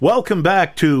Welcome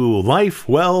back to Life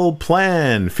Well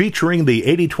Planned, featuring the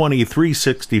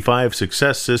 80-20-365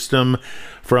 success system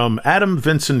from Adam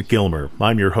Vincent Gilmer.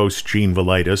 I'm your host, Gene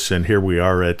Velitis, and here we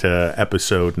are at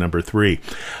episode number 3.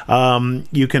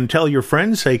 You can tell your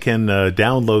friends they can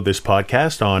download this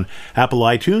podcast on Apple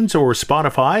iTunes or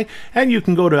Spotify, and you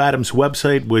can go to Adam's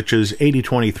website, which is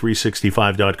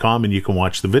 80-20-365.com, and you can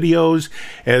watch the videos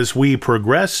as we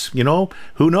progress. You know,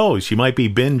 who knows? You might be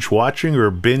binge watching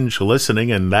or binge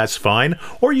listening, and that's fine.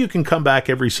 Or you can come back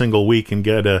every single week and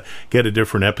get a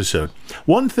different episode.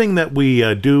 One thing that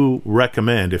we do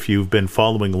recommend, if you've been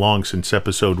following along since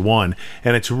episode 1,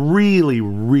 and it's really,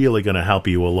 really going to help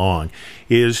you along,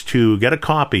 is to get a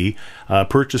copy,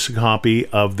 purchase a copy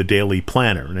of the Daily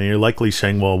Planner. And you're likely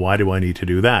saying, well, why do I need to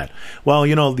do that? Well,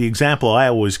 you know, the example I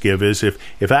always give is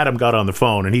if Adam got on the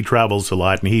phone, and he travels a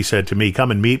lot, and he said to me,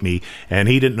 come and meet me, and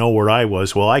he didn't know where I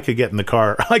was, well, I could get in the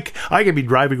car. I could be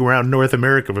driving around North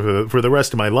America for the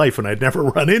rest of my life, and I'd never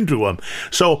run into him.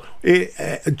 So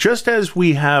just as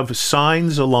we have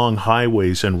signs along highways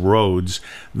and roads,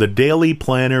 the Daily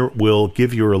Planner will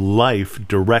give your life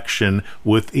direction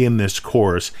within this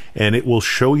course, and it will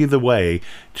show you the way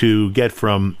to get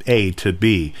from A to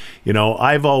B. You know,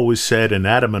 I've always said, and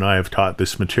Adam and I have taught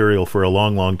this material for a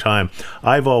long, long time,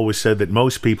 I've always said that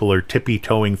most people are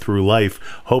tippy-toeing through life,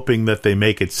 hoping that they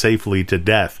make it safely to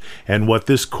death. And what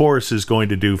this course is going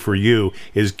to do for you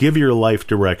is give your life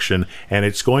direction, and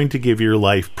it's going to give your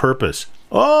life purpose.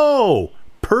 Oh!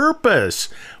 Purpose.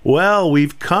 Well,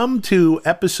 we've come to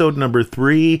episode number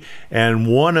 3, and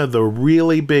one of the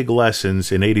really big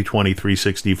lessons in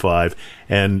 80-20-365,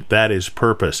 and that is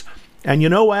purpose. And you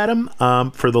know, Adam,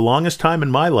 for the longest time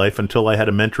in my life, until I had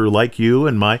a mentor like you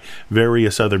and my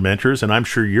various other mentors, and I'm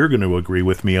sure you're going to agree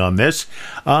with me on this,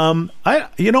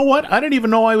 you know what? I didn't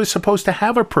even know I was supposed to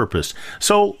have a purpose.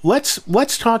 So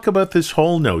let's talk about this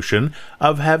whole notion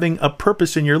of having a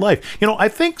purpose in your life. You know, I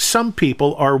think some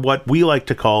people are what we like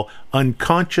to call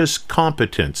unconscious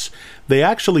competence. They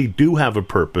actually do have a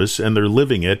purpose and they're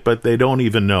living it, but they don't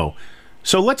even know.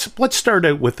 So let's start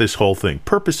out with this whole thing.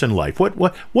 Purpose in life.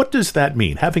 What does that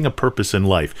mean? Having a purpose in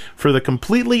life. For the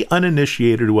completely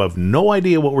uninitiated who have no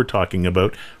idea what we're talking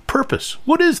about, purpose.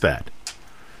 What is that?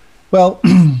 Well,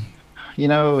 you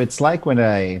know, it's like when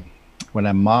a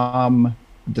mom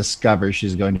discovers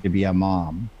she's going to be a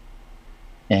mom,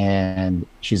 and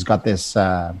she's got this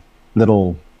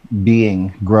little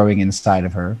being growing inside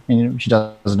of her, and you know, she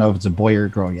doesn't know if it's a boy or a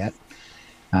girl yet.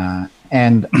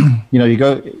 And you know, you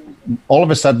go. All of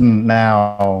a sudden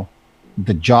now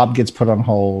the job gets put on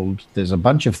hold. There's a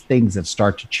bunch of things that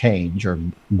start to change or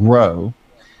grow.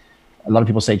 A lot of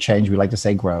people say change. We like to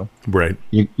say grow. Right.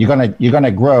 You're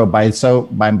gonna grow by doing so.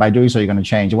 You're gonna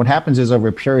change. And what happens is over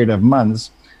a period of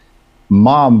months,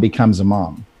 mom becomes a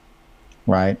mom,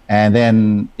 right? And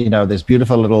then you know this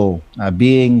beautiful little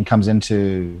being comes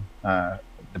into the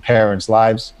parents'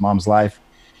 lives, mom's life,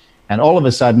 and all of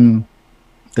a sudden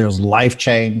there's life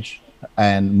change.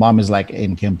 And mom is like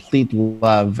in complete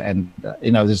love, and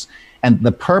you know this, and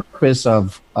the purpose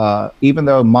of even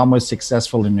though mom was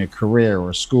successful in her career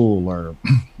or school or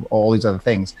all these other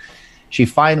things, she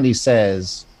finally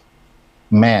says,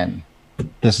 "Man,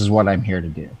 this is what I'm here to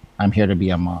do. I'm here to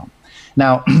be a mom."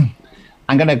 Now,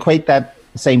 I'm going to equate that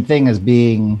same thing as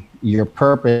being your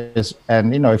purpose,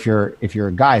 and you know, if you're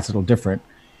a guy, it's a little different.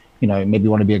 You know, maybe you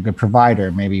want to be a good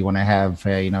provider. Maybe you want to have,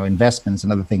 you know, investments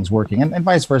and other things working, and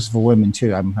vice versa for women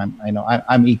too.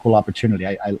 I'm equal opportunity.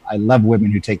 I love women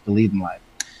who take the lead in life,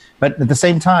 but at the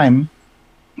same time,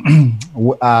 I'm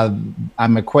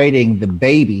equating the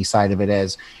baby side of it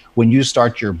as when you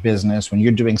start your business, when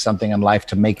you're doing something in life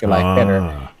to make your life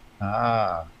better,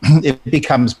 it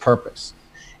becomes purpose,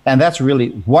 and that's really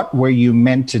what were you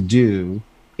meant to do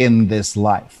in this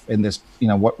life, in this, you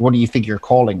know, what do you think your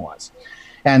calling was?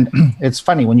 And it's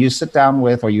funny when you sit down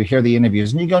with, or you hear the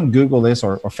interviews, and you go and Google this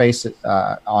or face it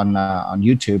on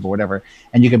YouTube or whatever,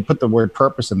 and you can put the word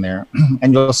purpose in there,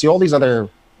 and you'll see all these other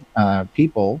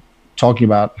people talking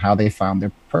about how they found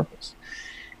their purpose.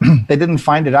 They didn't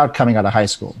find it out coming out of high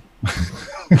school.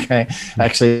 Okay,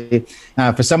 actually,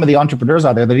 for some of the entrepreneurs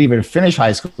out there, they didn't even finish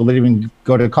high school. They didn't even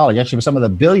go to college. Actually, for some of the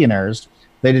billionaires,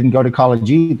 they didn't go to college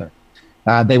either.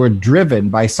 They were driven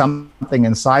by something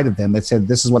inside of them that said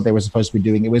this is what they were supposed to be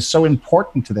doing. It was so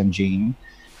important to them, Gene,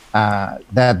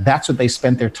 that's what they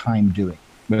spent their time doing.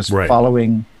 It was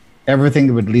following everything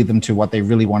that would lead them to what they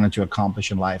really wanted to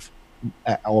accomplish in life.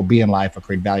 or be in life or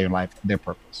create value in life, their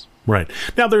purpose. Right.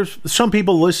 Now, there's some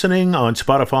people listening on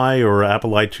Spotify or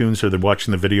Apple iTunes, or they're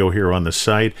watching the video here on the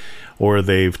site, or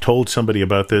they've told somebody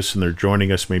about this and they're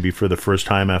joining us maybe for the first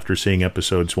time after seeing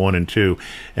episodes 1 and 2,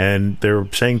 and they're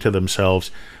saying to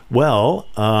themselves, well,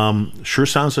 sure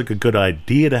sounds like a good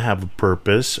idea to have a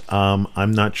purpose.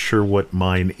 I'm not sure what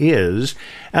mine is.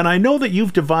 And I know that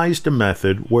you've devised a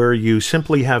method where you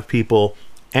simply have people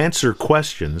answer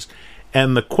questions,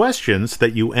 and the questions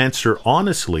that you answer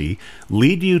honestly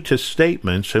lead you to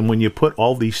statements, and when you put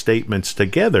all these statements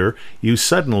together, you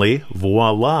suddenly,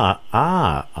 voila,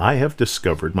 I have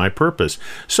discovered my purpose.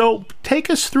 So take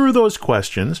us through those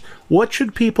questions. What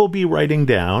should people be writing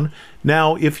down?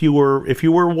 Now, if you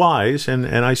were wise, and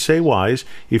I say wise,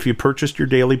 if you purchased your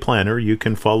daily planner, you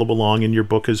can follow along in your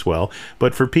book as well.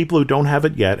 But for people who don't have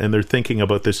it yet, and they're thinking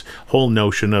about this whole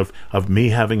notion of me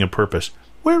having a purpose,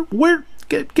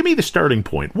 give me the starting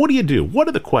point. What do you do? What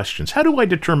are the questions? How do I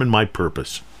determine my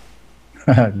purpose?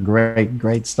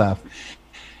 Great stuff.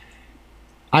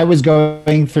 I was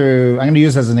going through, I'm going to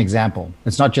use as an example.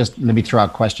 It's not just let me throw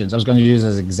out questions. I was going to use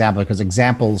as an example because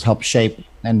examples help shape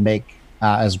and make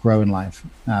us grow in life,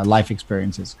 life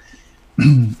experiences.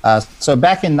 So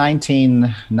back in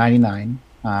 1999,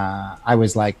 I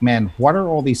was like, man, what are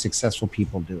all these successful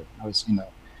people doing?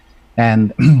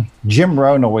 And Jim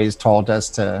Rohn always told us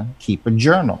to keep a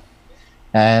journal.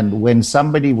 And when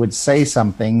somebody would say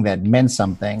something that meant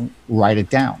something, write it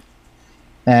down.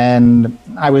 And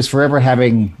I was forever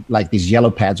having like these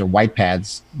yellow pads or white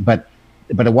pads, but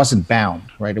it wasn't bound,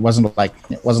 right? It wasn't like,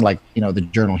 the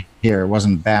journal here, it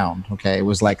wasn't bound. Okay. It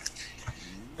was like,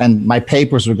 and my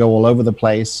papers would go all over the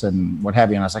place and what have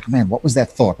you. And I was like, man, what was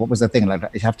that thought? What was that thing? And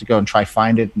I'd have to go and try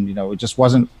find it. And, it just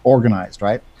wasn't organized,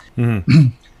 right? Mm-hmm.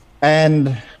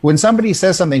 And when somebody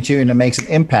says something to you and it makes an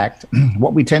impact,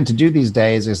 what we tend to do these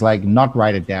days is like not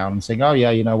write it down and saying, oh yeah,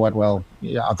 you know what? Well,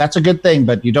 yeah, that's a good thing,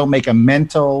 but you don't make a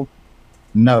mental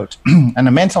note. And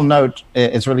a mental note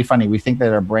is really funny. We think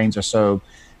that our brains are so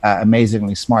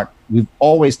amazingly smart. We've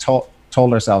always told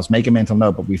ourselves, make a mental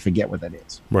note, but we forget what that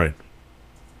is. Right.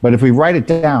 But if we write it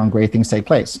down, great things take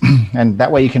place. And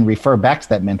that way you can refer back to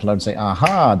that mental note and say,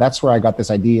 aha, that's where I got this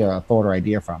idea, thought or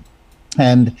idea from.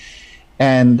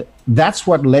 And that's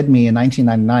what led me in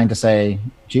 1999 to say,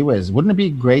 gee whiz, wouldn't it be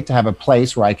great to have a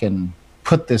place where I can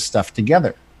put this stuff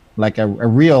together, like a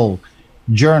real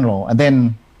journal, and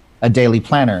then a daily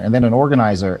planner, and then an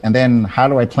organizer, and then how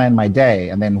do I plan my day,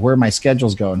 and then where my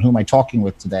schedules go, and who am I talking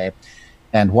with today,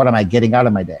 and what am I getting out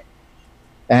of my day?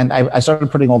 And I started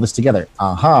putting all this together.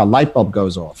 Aha, light bulb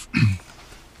goes off.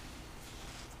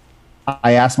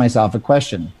 I asked myself a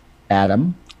question,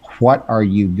 Adam, what are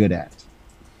you good at?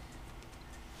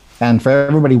 And for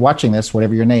everybody watching this,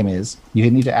 whatever your name is, you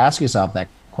need to ask yourself that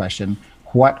question,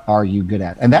 what are you good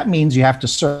at? And that means you have to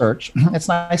search. It's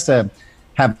nice to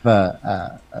have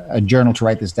a journal to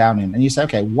write this down in. And you say,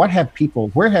 okay, where have people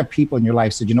in your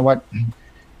life said, you know what,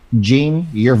 Gene,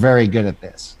 you're very good at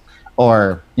this.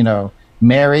 Or,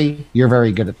 Mary, you're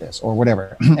very good at this, or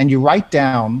whatever. And you write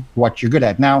down what you're good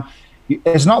at. Now,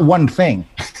 it's not one thing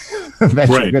that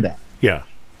right. You're good at. Yeah.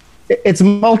 It's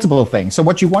multiple things. So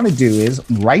what you want to do is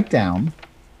write down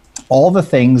all the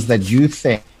things that you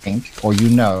think or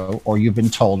or you've been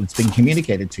told, it's been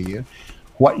communicated to you,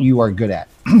 what you are good at.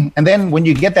 And then when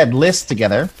you get that list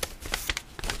together,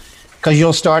 because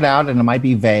you'll start out and it might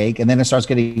be vague, and then it starts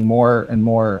getting more and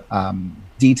more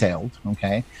detailed,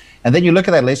 okay? And then you look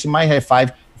at that list, you might have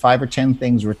five or 10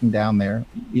 things written down there.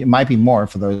 It might be more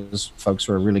for those folks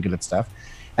who are really good at stuff.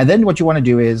 And then what you want to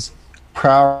do is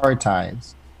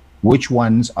prioritize which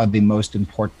ones are the most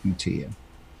important to you.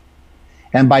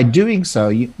 And by doing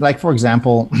so, like, for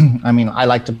example, I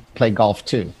like to play golf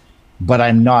too, but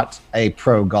I'm not a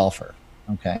pro golfer,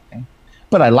 okay?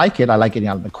 But I like it. I like getting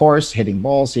out of the course, hitting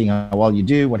balls, seeing how well you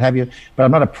do, what have you, but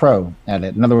I'm not a pro at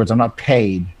it. In other words, I'm not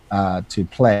paid to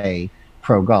play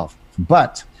pro golf.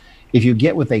 But if you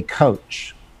get with a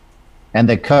coach and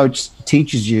the coach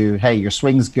teaches you, hey, your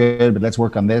swing's good, but let's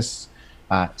work on this,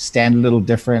 stand a little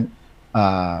different,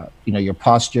 your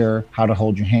posture, how to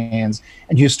hold your hands,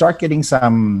 and you start getting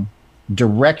some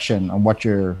direction on what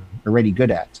you're already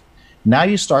good at. Now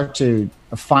you start to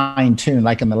fine tune,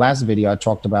 like in the last video I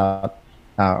talked about,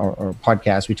 or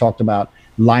podcast, we talked about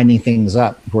lining things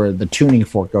up where the tuning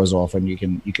fork goes off and you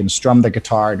can strum the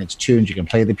guitar and it's tuned, you can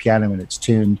play the piano and it's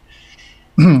tuned.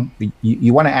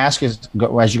 You want to ask as you're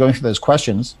going through those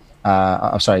questions,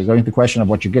 going through the question of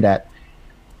what you're good at,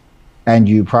 and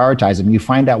you prioritize them, you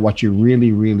find out what you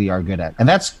really, really are good at. And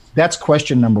that's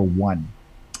question number one.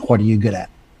 What are you good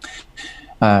at?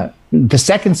 The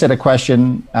second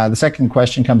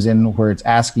question comes in where it's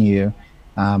asking you,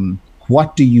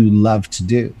 what do you love to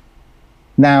do?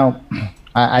 Now,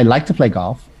 I like to play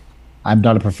golf. I'm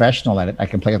not a professional at it. I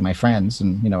can play with my friends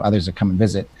and, others that come and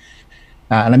visit.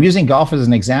 And I'm using golf as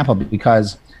an example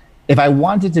because if I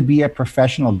wanted to be a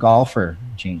professional golfer,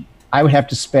 Gene, I would have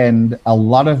to spend a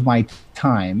lot of my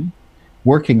time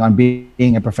working on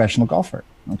being a professional golfer.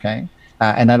 Okay.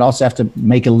 And I'd also have to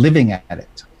make a living at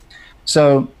it.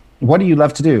 So what do you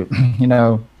love to do?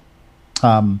 You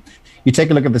take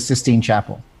a look at the Sistine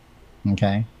Chapel.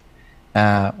 Okay.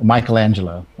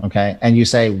 Michelangelo. Okay. And you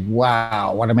say,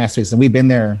 wow, what a masterpiece. And we've been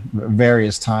there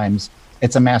various times.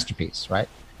 It's a masterpiece, right?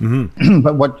 Mm-hmm.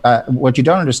 But what you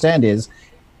don't understand is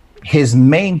his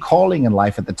main calling in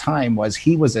life at the time was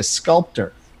he was a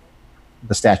sculptor,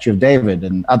 the Statue of David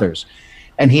and others.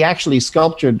 And he actually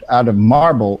sculptured out of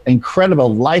marble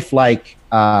incredible, lifelike,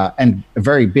 and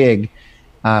very big,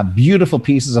 beautiful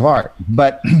pieces of art.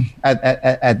 But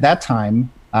at that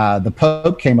time, the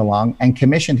Pope came along and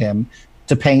commissioned him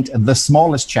to paint the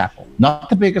smallest chapel, not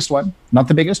the biggest one, not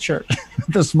the biggest church,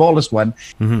 the smallest one.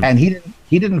 Mm-hmm. And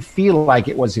he didn't feel like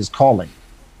it was his calling.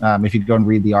 If you go and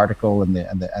read the article and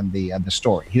the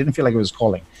story, he didn't feel like it was his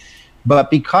calling.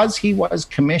 But because he was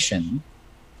commissioned,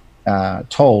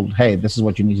 told, hey, this is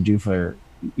what you need to do for,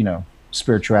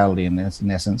 spirituality in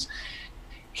essence,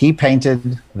 he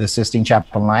painted the Sistine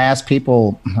Chapel. And I asked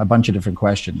people a bunch of different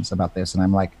questions about this. And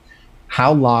I'm like,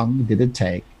 how long did it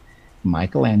take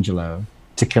Michelangelo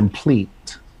to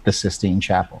complete the Sistine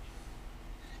Chapel?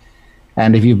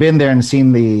 And if you've been there and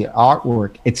seen the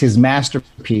artwork, it's his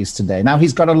masterpiece today. Now,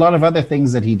 he's got a lot of other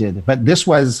things that he did, but this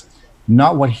was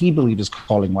not what he believed his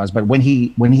calling was. But when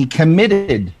he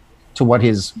committed to what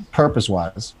his purpose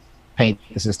was, paint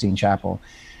the Sistine Chapel,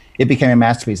 it became a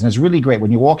masterpiece. And it's really great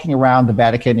when you're walking around the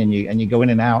Vatican and you go in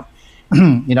and out.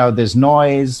 There's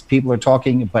noise, people are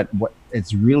talking, but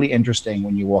it's really interesting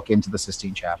when you walk into the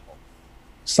Sistine Chapel.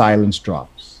 Silence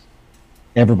drops.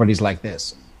 Everybody's like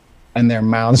this, and their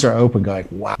mouths are open, going,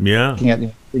 "Wow!" Yeah, looking at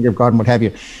the figure of God and what have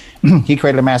you. He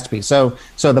created a masterpiece. So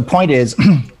the point is,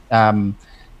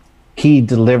 he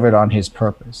delivered on his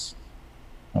purpose.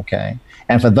 Okay,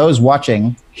 and for those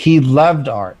watching, he loved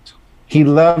art. He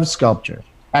loved sculpture.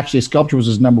 Actually, sculpture was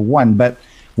his number one. But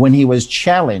when he was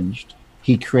challenged,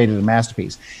 he created a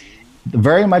masterpiece.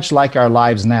 Very much like our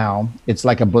lives now, it's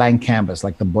like a blank canvas,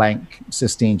 like the blank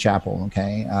Sistine Chapel,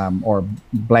 okay, or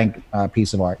blank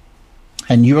piece of art.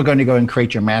 And you are going to go and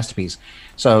create your masterpiece.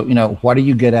 So, what are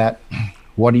you good at?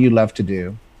 What do you love to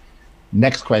do?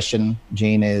 Next question,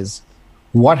 Gene, is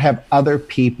what have other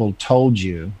people told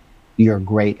you you're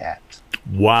great at?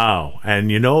 Wow. And,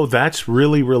 that's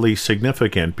really, really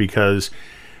significant because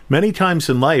many times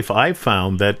in life, I've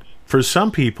found that for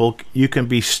some people, you can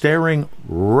be staring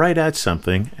right at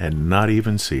something and not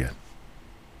even see it.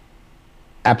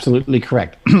 Absolutely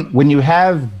correct. When you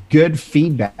have good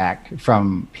feedback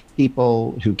from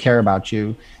people who care about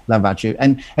you, love about you,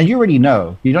 and you already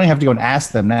know, you don't have to go and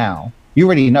ask them now. You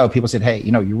already know, people said, hey,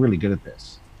 you're really good at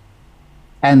this.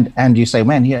 And you say,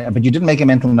 man, yeah, but you didn't make a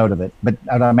mental note of it. But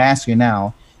I'm asking you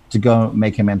now to go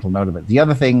make a mental note of it. The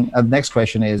other thing, the next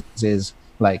question is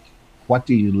like, what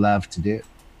do you love to do?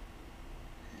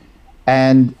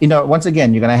 And, once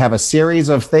again, you're going to have a series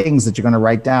of things that you're going to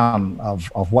write down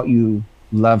of what you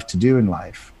love to do in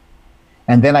life.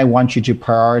 And then I want you to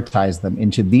prioritize them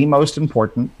into the most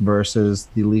important versus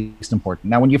the least important.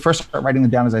 Now, when you first start writing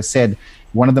them down, as I said,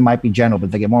 one of them might be general,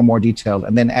 but they get more and more detailed.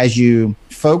 And then as you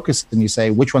focus and you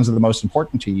say, which ones are the most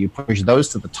important to you, push those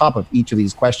to the top of each of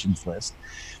these questions list.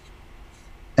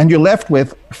 And you're left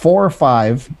with 4 or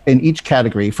 5 in each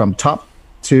category from top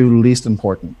to least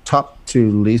important, top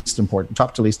to least important,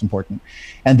 top to least important.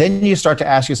 And then you start to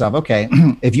ask yourself, okay,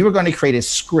 if you were going to create a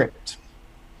script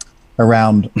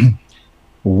around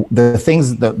the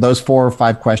things, those 4 or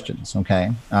 5 questions,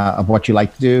 okay, of what you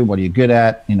like to do, what are you good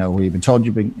at, where you've been told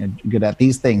you've been good at,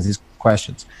 these things, these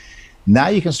questions. Now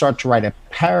you can start to write a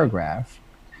paragraph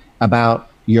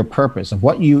about your purpose of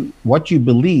what you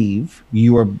believe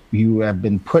you have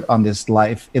been put on this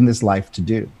life, in this life to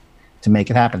do, to make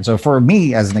it happen. So for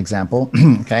me, as an example,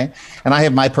 okay, and I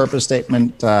have my purpose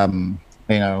statement. I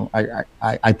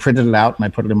printed it out and I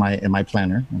put it in my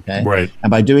planner. Okay, right. And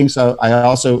by doing so,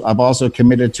 I've also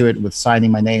committed to it with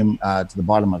signing my name to the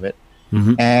bottom of it.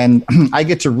 Mm-hmm. And I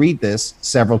get to read this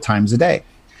several times a day.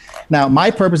 Now,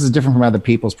 my purpose is different from other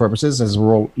people's purposes, as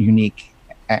we're all unique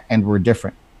and we're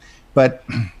different. But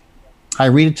I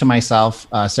read it to myself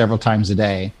several times a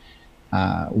day.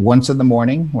 Once in the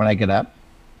morning when I get up,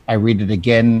 I read it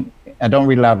again I don't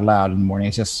read it out loud in the morning.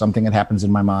 It's just something that happens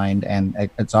in my mind, and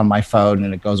it's on my phone,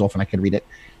 and it goes off, and I can read it.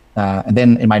 And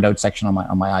then in my notes section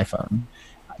on my iPhone,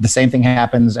 the same thing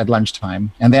happens at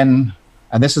lunchtime. And then,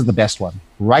 and this is the best one,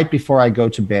 right before I go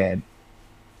to bed,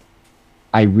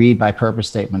 I read my purpose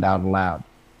statement out loud.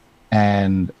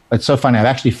 And it's so funny. I've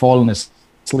actually fallen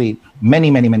asleep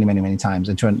many times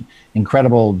into an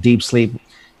incredible deep sleep.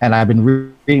 And I've been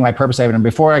reading my purpose statement. And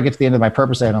before I get to the end of my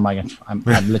purpose statement, I'm like,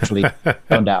 I'm literally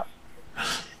zoned out.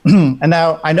 And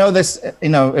now I know this,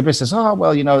 everybody says, oh,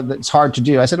 well, it's hard to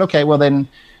do. I said, okay, well then,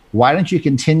 why don't you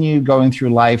continue going through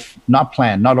life, not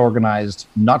planned, not organized,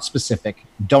 not specific,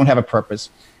 don't have a purpose,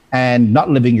 and not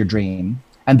living your dream.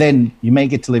 And then you may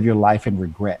get to live your life in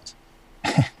regret.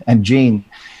 And Gene,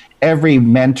 every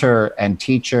mentor and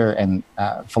teacher and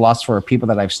philosopher, people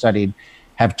that I've studied,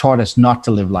 have taught us not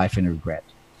to live life in regret,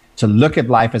 to look at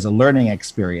life as a learning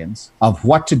experience of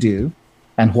what to do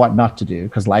and what not to do,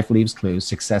 because life leaves clues,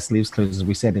 success leaves clues, as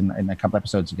we said in a couple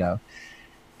episodes ago.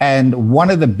 And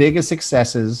one of the biggest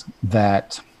successes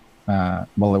that, it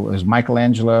was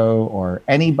Michelangelo or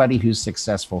anybody who's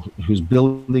successful, who's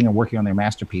building and working on their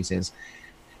masterpieces,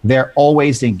 they're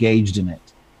always engaged in it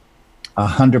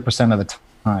 100% of the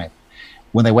time.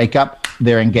 When they wake up,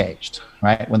 they're engaged,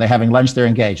 right? When they're having lunch, they're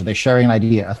engaged. They're sharing an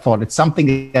idea, a thought. It's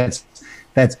something that's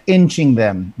inching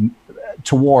them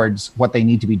towards what they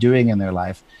need to be doing in their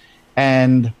life.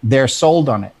 And they're sold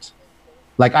on it.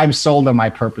 Like I'm sold on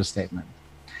my purpose statement.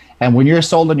 And when you're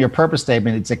sold on your purpose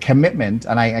statement, it's a commitment.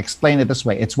 And I explain it this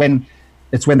way. It's when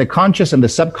the conscious and the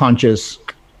subconscious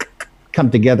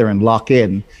come together and lock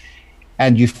in.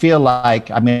 And you feel like,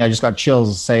 I just got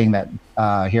chills saying that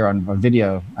here on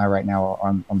video right now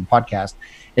on the podcast.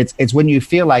 It's when you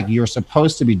feel like you're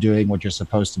supposed to be doing what you're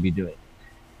supposed to be doing.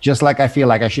 Just like I feel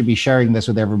like I should be sharing this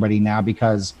with everybody now,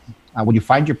 because when you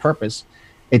find your purpose,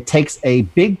 it takes a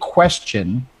big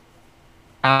question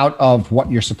out of what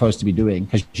you're supposed to be doing,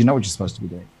 because you know what you're supposed to be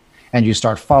doing, and you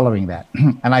start following that.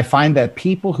 And I find that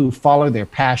people who follow their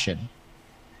passion,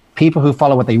 people who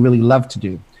follow what they really love to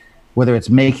do, whether it's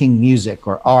making music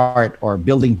or art or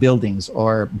building buildings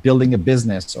or building a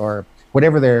business or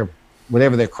whatever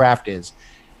their craft is,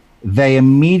 they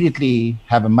immediately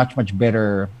have a much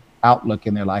better outlook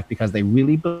in their life, because they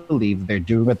really believe they're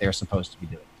doing what they're supposed to be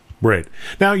doing. Right.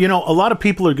 Now, a lot of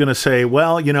people are going to say,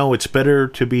 well, it's better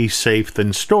to be safe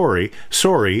than sorry.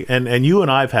 And you and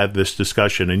I have had this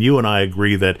discussion, and you and I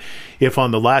agree that if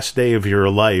on the last day of your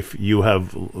life you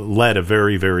have led a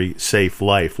very, very safe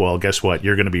life, well, guess what?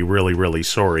 You're going to be really, really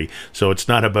sorry. So it's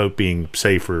not about being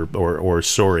safe or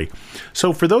sorry.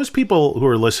 So for those people who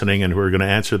are listening and who are going to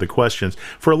answer the questions,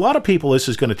 for a lot of people, this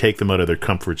is going to take them out of their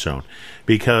comfort zone,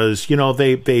 because,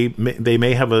 they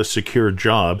may have a secure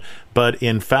job, but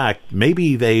in fact,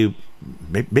 maybe they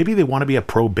want to be a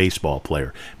pro baseball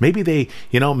player. Maybe they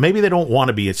don't want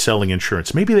to be selling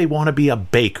insurance. Maybe they want to be a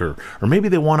baker, or maybe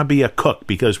they want to be a cook,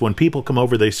 because when people come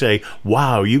over, they say,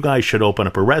 wow, you guys should open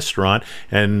up a restaurant.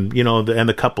 And, and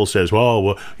the couple says,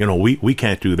 well, we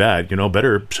can't do that.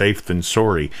 Better safe than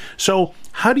sorry. So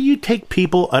how do you take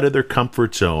people out of their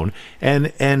comfort zone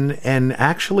and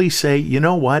actually say, you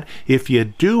know what, if you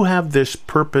do have this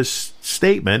purpose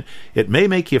statement, it may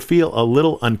make you feel a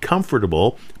little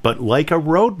uncomfortable, but like a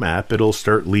roadmap, it'll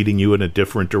start leading you in a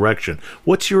different direction.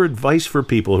 What's your advice for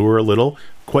people who are a little,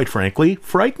 quite frankly,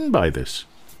 frightened by this?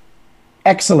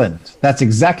 Excellent. That's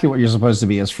exactly what you're supposed to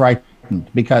be, is frightened,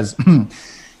 because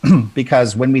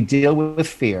because when we deal with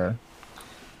fear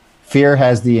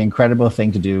has the incredible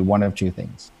thing to do one of two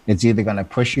things. It's either going to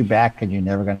push you back and you're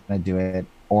never going to do it,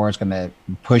 or it's going to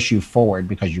push you forward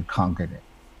because you conquered it.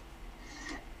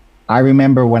 I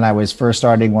remember when I was first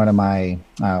starting one of my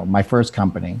first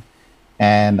company,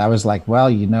 and I was like, well,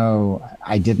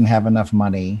 I didn't have enough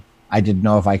money. I didn't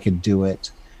know if I could do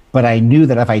it, but I knew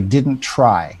that if I didn't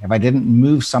try, if I didn't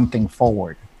move something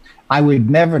forward, I would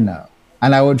never know.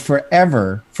 And I would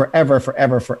forever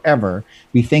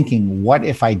be thinking, what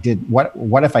if I did,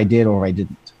 what if I did or I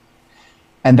didn't?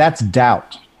 And that's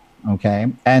doubt,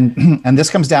 okay? And this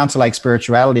comes down to like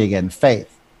spirituality again,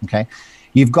 faith, okay?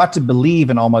 You've got to believe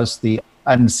in almost the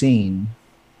unseen,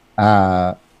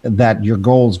 that your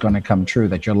goal's going to come true,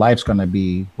 that your life's going to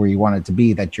be where you want it to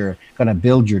be, that you're going to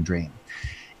build your dream.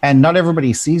 And not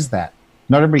everybody sees that.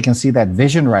 Not everybody can see that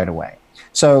vision right away.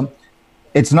 So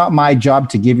it's not my job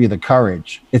to give you the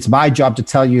courage. It's my job to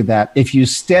tell you that if you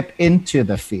step into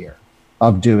the fear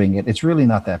of doing it, it's really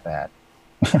not that bad.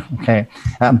 Okay.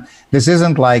 This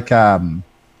isn't like,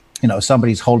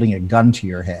 somebody's holding a gun to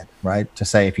your head, right? To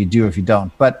say if you do, if you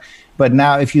don't. But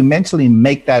now if you mentally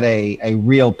make that a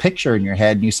real picture in your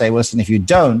head and you say, listen, if you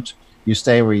don't, You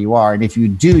stay where you are. And if you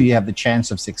do, you have the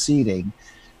chance of succeeding.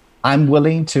 I'm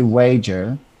willing to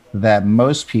wager that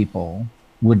most people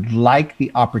would like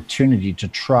the opportunity to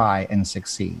try and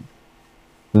succeed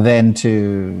than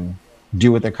to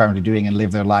do what they're currently doing and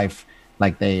live their life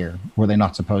like they're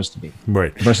not supposed to be.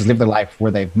 Right. Versus live their life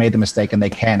where they've made the mistake and they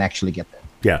can actually get there.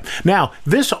 Yeah. Now,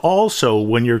 this also,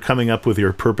 when you're coming up with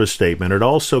your purpose statement, it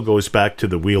also goes back to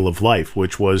the Wheel of Life,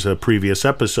 which was a previous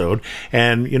episode.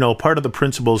 And, you know, part of the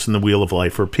principles in the Wheel of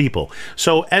Life are people.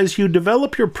 So as you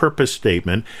develop your purpose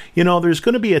statement, you know, there's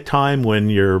going to be a time when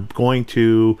you're going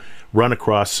to run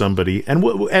across somebody, and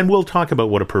we'll talk about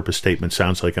what a purpose statement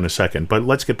sounds like in a second, but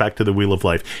let's get back to the Wheel of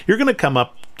Life. You're going to come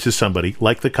up to somebody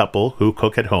like the couple who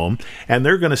cook at home, and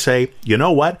they're going to say, you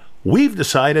know what? We've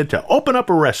decided to open up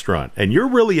a restaurant, and you're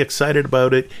really excited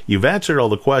about it. You've answered all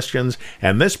the questions,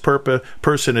 and this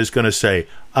person is going to say,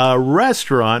 a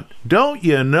restaurant? Don't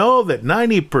you know that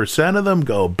 90% of them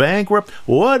go bankrupt?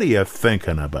 What are you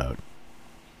thinking about?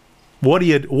 What do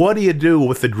you do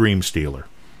with the dream stealer?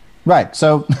 Right.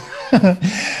 So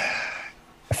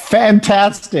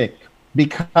fantastic,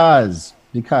 because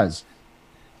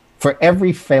for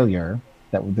every failure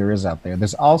that there is out there,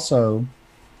 there's also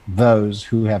those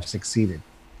who have succeeded.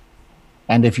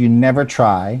 And if you never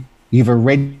try, you've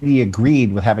already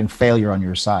agreed with having failure on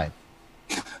your side.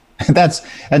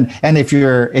 And if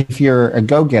you're a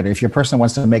go-getter, if your person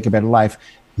wants to make a better life,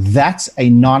 that's a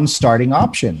non-starting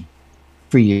option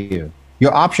for you.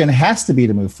 Your option has to be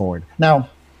to move forward. Now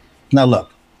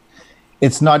look,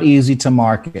 it's not easy to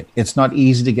market. It's not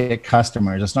easy to get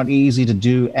customers. It's not easy to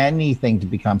do anything to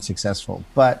become successful,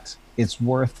 but it's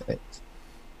worth it.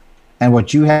 And what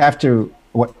the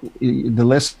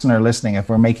listener listening, if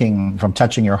I'm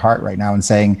touching your heart right now and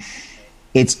saying,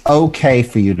 it's okay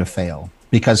for you to fail,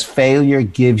 because failure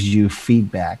gives you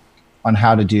feedback on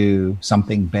how to do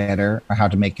something better or how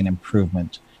to make an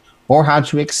improvement or how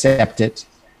to accept it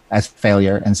as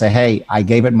failure and say, hey, I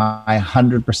gave it my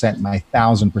 100%, my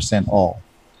 1,000% all.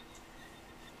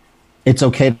 It's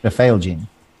okay to fail, Gene.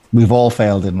 We've all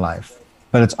failed in life.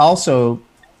 But it's also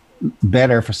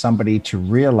better for somebody to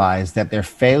realize that their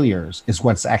failures is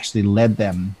what's actually led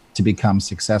them to become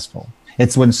successful.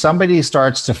 It's when somebody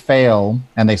starts to fail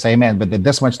and they say, man, but they're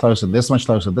this much closer, this much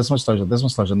closer, this much closer, this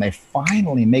much closer, and they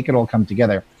finally make it all come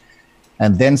together.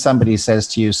 And then somebody says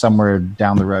to you somewhere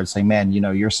down the road, saying, man, you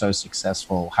know, you're so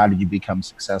successful. How did you become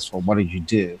successful? What did you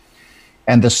do?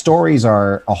 And the stories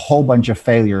are a whole bunch of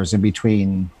failures in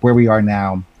between where we are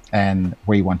now and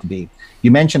where you want to be.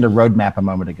 You mentioned a roadmap a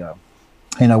moment ago.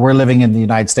 You know, we're living in the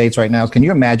United States right now. Can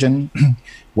you imagine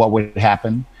what would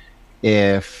happen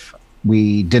if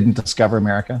we didn't discover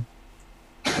America?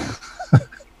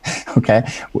 Okay.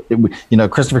 You know,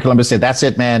 Christopher Columbus said, that's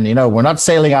it, man. You know, we're not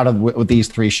sailing out with these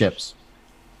 3 ships.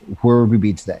 Where would we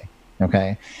be today?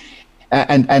 Okay.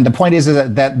 And the point is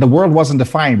that the world wasn't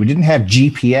defined. We didn't have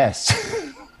GPS.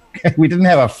 We didn't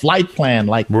have a flight plan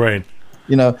like we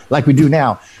do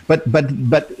now.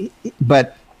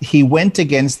 But he went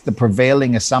against the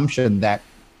prevailing assumption that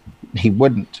he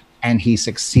wouldn't, and he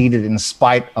succeeded in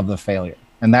spite of the failure.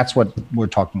 And that's what we're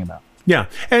talking about. Yeah.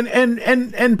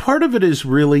 And part of it is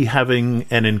really having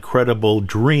an incredible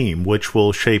dream, which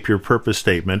will shape your purpose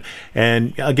statement.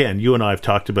 And again, you and I have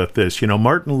talked about this. You know,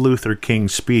 Martin Luther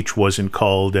King's speech wasn't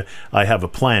called, I have a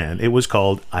plan. It was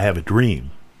called, I have a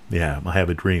dream. Yeah, I have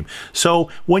a dream. So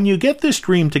when you get this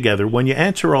dream together, when you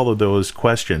answer all of those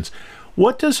questions,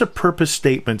 what does a purpose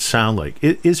statement sound like?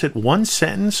 Is it one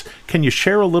sentence? Can you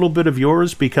share a little bit of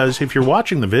yours? Because if you're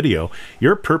watching the video,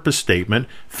 your purpose statement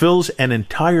fills an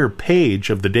entire page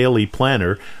of the Daily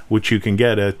Planner, which you can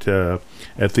get at the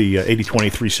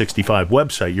 80/20/365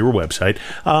 website, your website.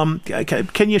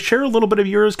 Can you share a little bit of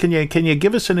yours? Can you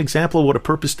give us an example of what a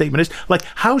purpose statement is? Like,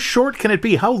 how short can it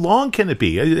be? How long can it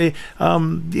be? You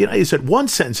know, is it one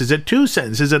sentence? Is it 2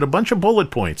 sentences? Is it a bunch of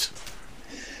bullet points?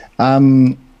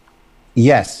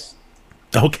 Yes.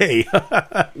 Okay.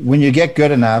 When you get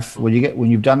good enough, when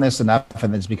you've done this enough,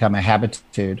 and it's become a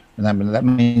habitude, and that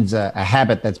means a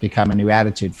habit that's become a new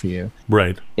attitude for you.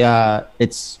 Right.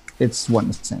 It's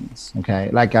one sentence. Okay.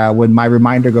 Like when my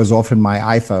reminder goes off in my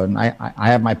iPhone, I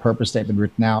have my purpose statement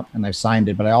written out and I've signed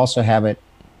it, but I also have it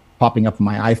popping up on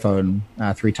my iPhone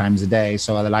 3 times a day,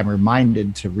 so that I'm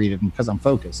reminded to read it because I'm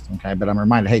focused. Okay. But I'm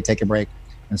reminded, hey, take a break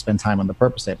and spend time on the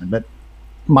purpose statement. But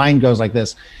mine goes like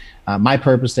this. My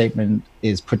purpose statement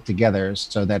is put together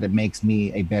so that it makes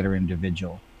me a better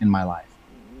individual in my life.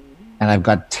 And I've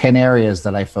got 10 areas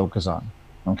that I focus on.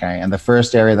 Okay. And the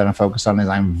first area that I'm focused on is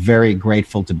I'm very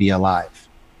grateful to be alive.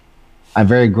 I'm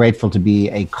very grateful to be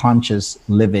a conscious,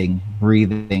 living,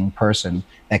 breathing person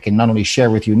that can not only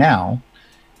share with you now,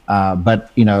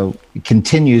 but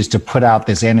continues to put out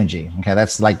this energy. Okay,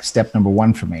 that's like step number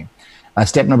one for me.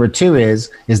 Step number two is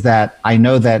that I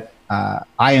know that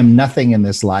I am nothing in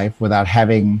this life without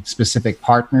having specific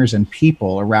partners and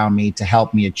people around me to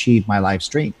help me achieve my life's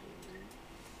dream.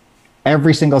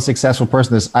 Every single successful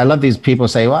person, I love these people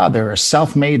say, wow, they're a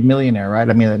self-made millionaire, right?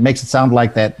 I mean, it makes it sound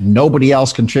like that nobody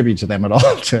else contributes to them at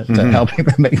all to helping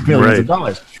them make millions of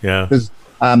dollars. Yeah.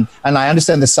 And I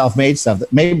understand the self-made stuff.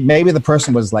 That maybe the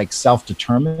person was like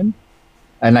self-determined,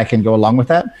 and I can go along with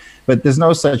that. But there's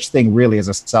no such thing really as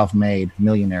a self-made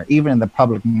millionaire. Even in the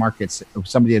public markets, if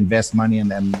somebody invests money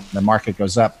and then the market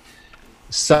goes up,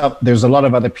 so there's a lot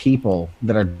of other people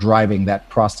that are driving that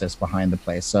process behind the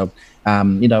place. So,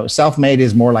 self-made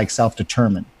is more like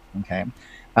self-determined. Okay.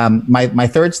 My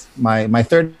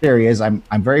third area is I'm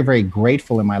very, very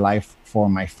grateful in my life for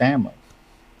my family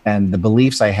and the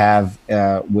beliefs I have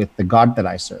with the God that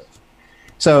I serve.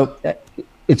 So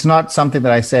it's not something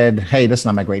that I said, hey, listen,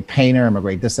 I'm a great painter, I'm a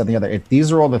great this, that, and the other.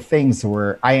 These are all the things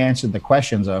where I answered the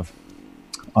questions of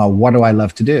what do I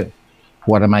love to do?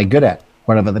 What am I good at?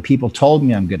 What have other people told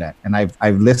me I'm good at? And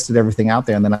I've listed everything out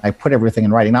there, and then I put everything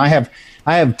in writing. Now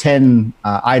I have 10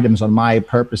 items on my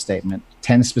purpose statement,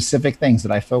 10 specific things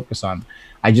that I focus on.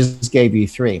 I just gave you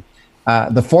 3.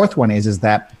 The fourth one is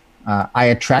that I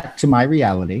attract to my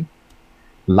reality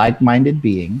like-minded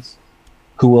beings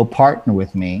who will partner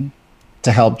with me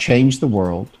to help change the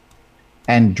world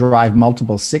and drive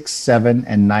multiple 6, 7,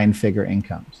 and 9-figure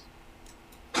incomes.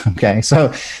 Okay,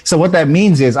 so what that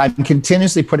means is I'm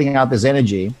continuously putting out this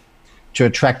energy to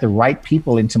attract the right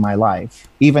people into my life,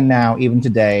 even now, even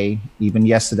today, even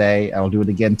yesterday. I'll do it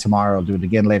again tomorrow, I'll do it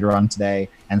again later on today,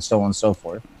 and so on and so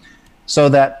forth. So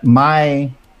that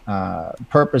my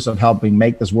purpose of helping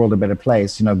make this world a better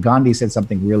place, Gandhi said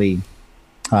something really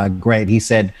great. He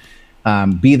said,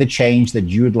 be the change that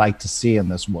you'd like to see in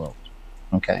this world.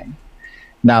 Okay.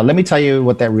 Now, let me tell you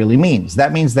what that really means.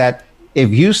 That means that if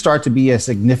you start to be a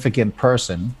significant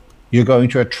person, you're going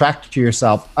to attract to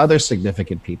yourself other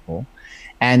significant people,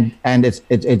 and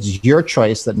it's your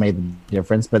choice that made the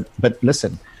difference. But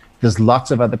listen, there's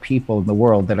lots of other people in the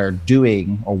world that are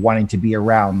doing or wanting to be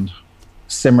around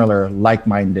similar,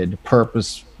 like-minded,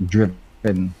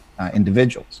 purpose-driven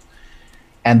individuals,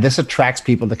 and this attracts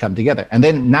people to come together. And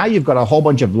then now you've got a whole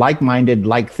bunch of like-minded,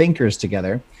 like thinkers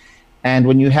together. And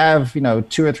when you have,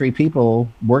 2 or 3 people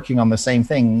working on the same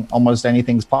thing, almost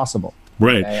anything's possible.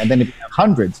 Right. Okay? And then if you have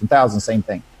hundreds and thousands, same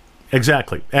thing.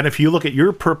 Exactly. And if you look at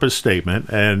your purpose statement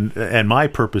and my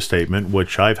purpose statement,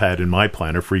 which I've had in my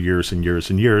planner for years and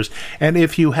years and years, and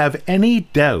if you have any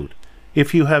doubt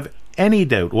whatsoever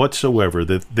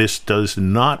that this does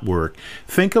not work,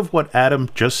 think of what Adam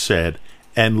just said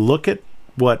and look at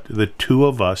what the 2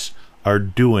 of us are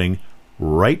doing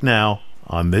right now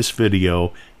on this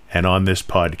video and on this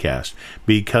podcast,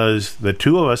 because the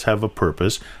 2 of us have a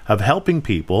purpose of helping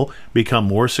people become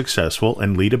more successful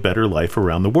and lead a better life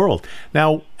around the world.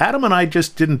 Now, Adam and I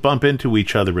just didn't bump into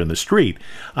each other in the street.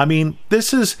 I mean, I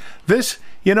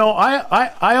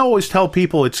always tell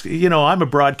people I'm a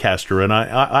broadcaster, and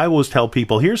I always tell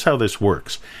people, here's how this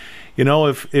works.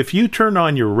 If you turn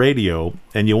on your radio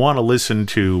and you want to listen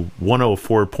to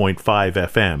 104.5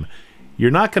 FM, you're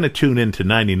not going to tune into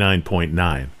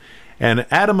 99.9. And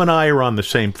Adam and I are on the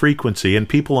same frequency, and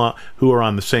people who are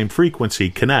on the same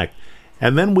frequency connect.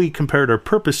 And then we compared our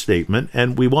purpose statement,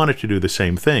 and we wanted to do the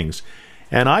same things.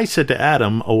 And I said to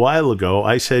Adam a while ago,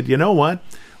 I said, you know what?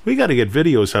 We got to get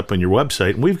videos up on your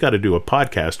website, and we've got to do a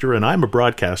podcaster, and I'm a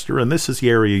broadcaster, and this is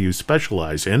the area you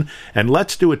specialize in, and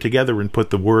let's do it together and put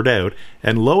the word out.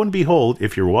 And lo and behold,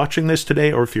 if you're watching this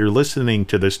today or if you're listening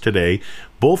to this today,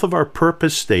 both of our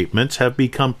purpose statements have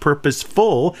become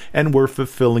purposeful, and we're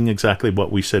fulfilling exactly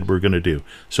what we said we're going to do.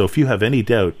 So if you have any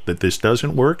doubt that this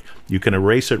doesn't work, you can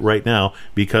erase it right now,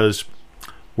 because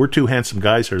we're 2 handsome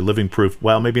guys who are living proof.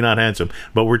 Well, maybe not handsome,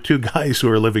 but we're 2 guys who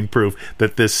are living proof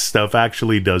that this stuff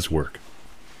actually does work.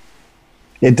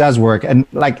 It does work. And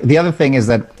like the other thing is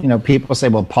that, people say,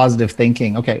 well, positive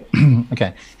thinking. Okay.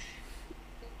 Okay.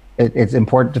 It's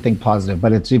important to think positive,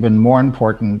 but it's even more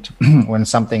important when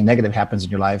something negative happens in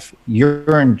your life.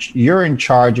 You're in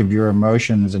charge of your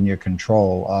emotions and your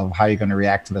control of how you're going to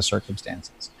react to the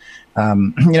circumstances.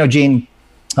 Gene,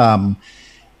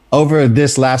 over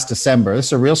this last December, this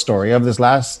is a real story. Over this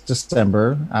last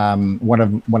December, one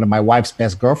of my wife's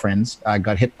best girlfriends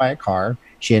got hit by a car.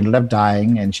 She ended up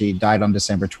dying, and she died on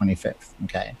December 25th.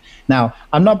 Okay. Now,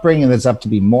 I'm not bringing this up to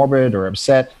be morbid or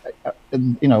upset.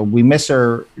 We miss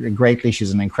her greatly.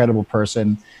 She's an incredible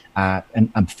person, and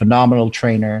a phenomenal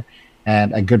trainer,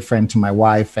 and a good friend to my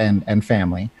wife and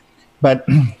family. But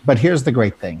here's the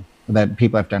great thing. that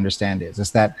people have to understand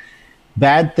is that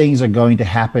bad things are going to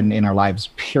happen in our lives,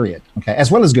 period. Okay,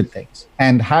 as well as good things.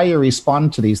 And how you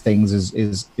respond to these things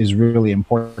is really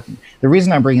important. The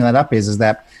reason I'm bringing that up is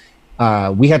that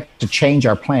we had to change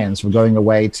our plans for going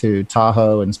away to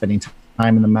Tahoe and spending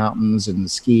time in the mountains and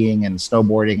skiing and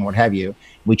snowboarding and what have you.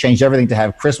 We changed everything to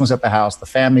have Christmas at the house, the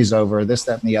family's over, this,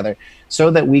 that, and the other,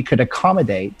 so that we could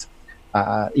accommodate,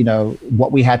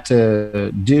 what we had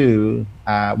to do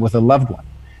with a loved one.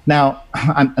 Now,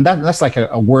 and that's like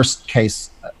a worst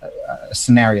case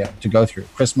scenario to go through,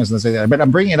 Christmas and this and that. But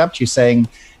I'm bringing it up to you saying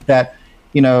that,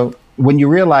 when you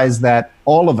realize that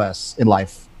all of us in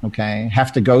life, okay,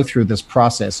 have to go through this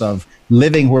process of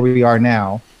living where we are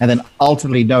now and then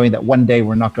ultimately knowing that one day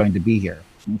we're not going to be here,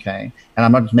 okay? And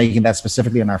I'm not making that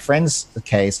specifically in our friend's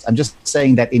case. I'm just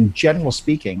saying that in general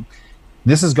speaking,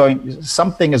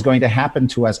 something is going to happen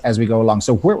to us as we go along.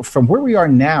 So from where we are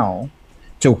now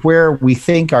to where we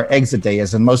think our exit day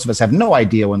is, and most of us have no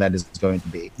idea when that is going to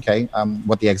be, okay,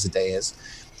 what the exit day is.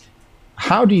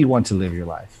 How do you want to live your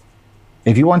life?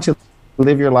 If you want to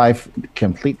live your life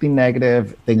completely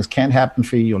negative, things can't happen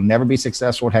for you, you'll never be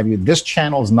successful, what have you, this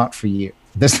channel is not for you.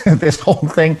 This whole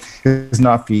thing is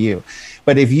not for you.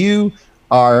 But if you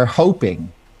are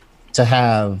hoping to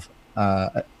have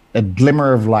a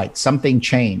glimmer of light, something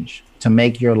change to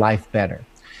make your life better,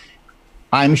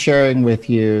 I'm sharing with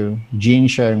you, Gene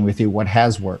sharing with you what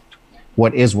has worked,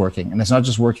 what is working. And it's not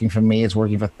just working for me, it's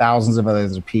working for thousands of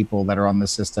other people that are on the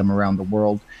system around the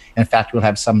world. In fact, we'll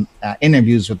have some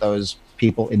interviews with those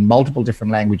people in multiple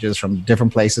different languages from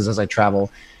different places as I travel.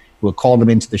 We'll call them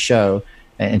into the show,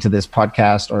 into this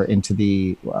podcast, or into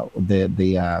the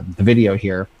video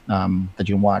here that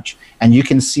you can watch. And you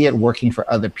can see it working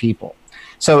for other people.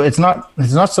 So it's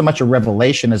not so much a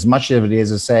revelation as much of it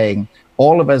is saying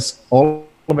all of us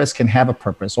can have a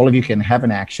purpose. All of you can have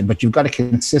an action, but you've got to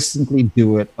consistently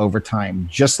do it over time.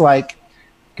 Just like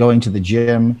going to the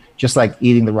gym, just like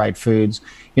eating the right foods.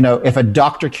 If a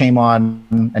doctor came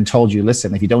on and told you,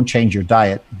 listen, if you don't change your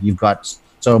diet, you've got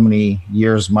so many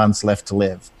years, months left to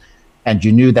live, and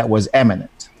you knew that was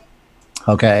imminent,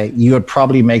 okay, you would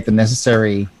probably make the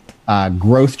necessary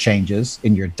growth changes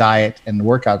in your diet and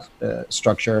workout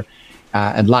structure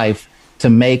and life to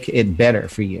make it better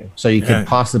for you, so you can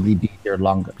possibly be here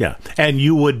longer. Yeah, and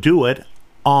you would do it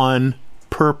on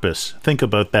purpose. Think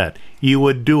about that. You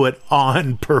would do it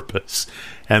on purpose,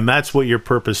 and that's what your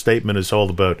purpose statement is all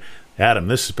about. Adam,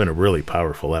 this has been a really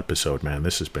powerful episode, man.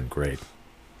 This has been great.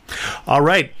 All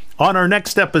right, on our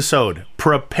next episode,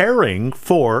 preparing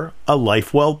for a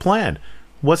life well planned.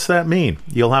 What's that mean?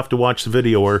 You'll have to watch the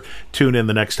video or tune in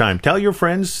the next time. Tell your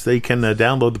friends they can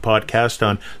download the podcast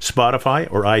on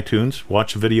Spotify or iTunes.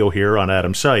 Watch the video here on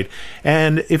Adam's site.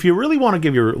 And if you really want to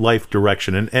give your life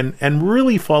direction and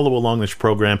really follow along this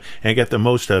program and get the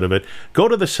most out of it, go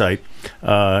to the site,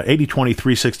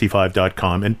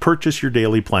 8020365.com, and purchase your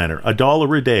daily planner,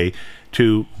 $1 a day,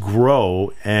 to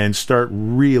grow and start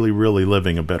really, really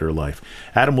living a better life.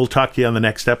 Adam, we'll talk to you on the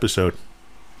next episode.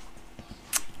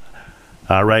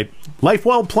 All right. Life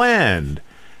Well Planned,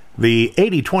 the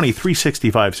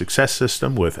 80-20-365 success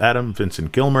system with Adam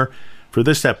Vincent Gilmer. For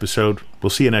this episode, we'll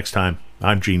see you next time.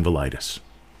 I'm Gene Velitis.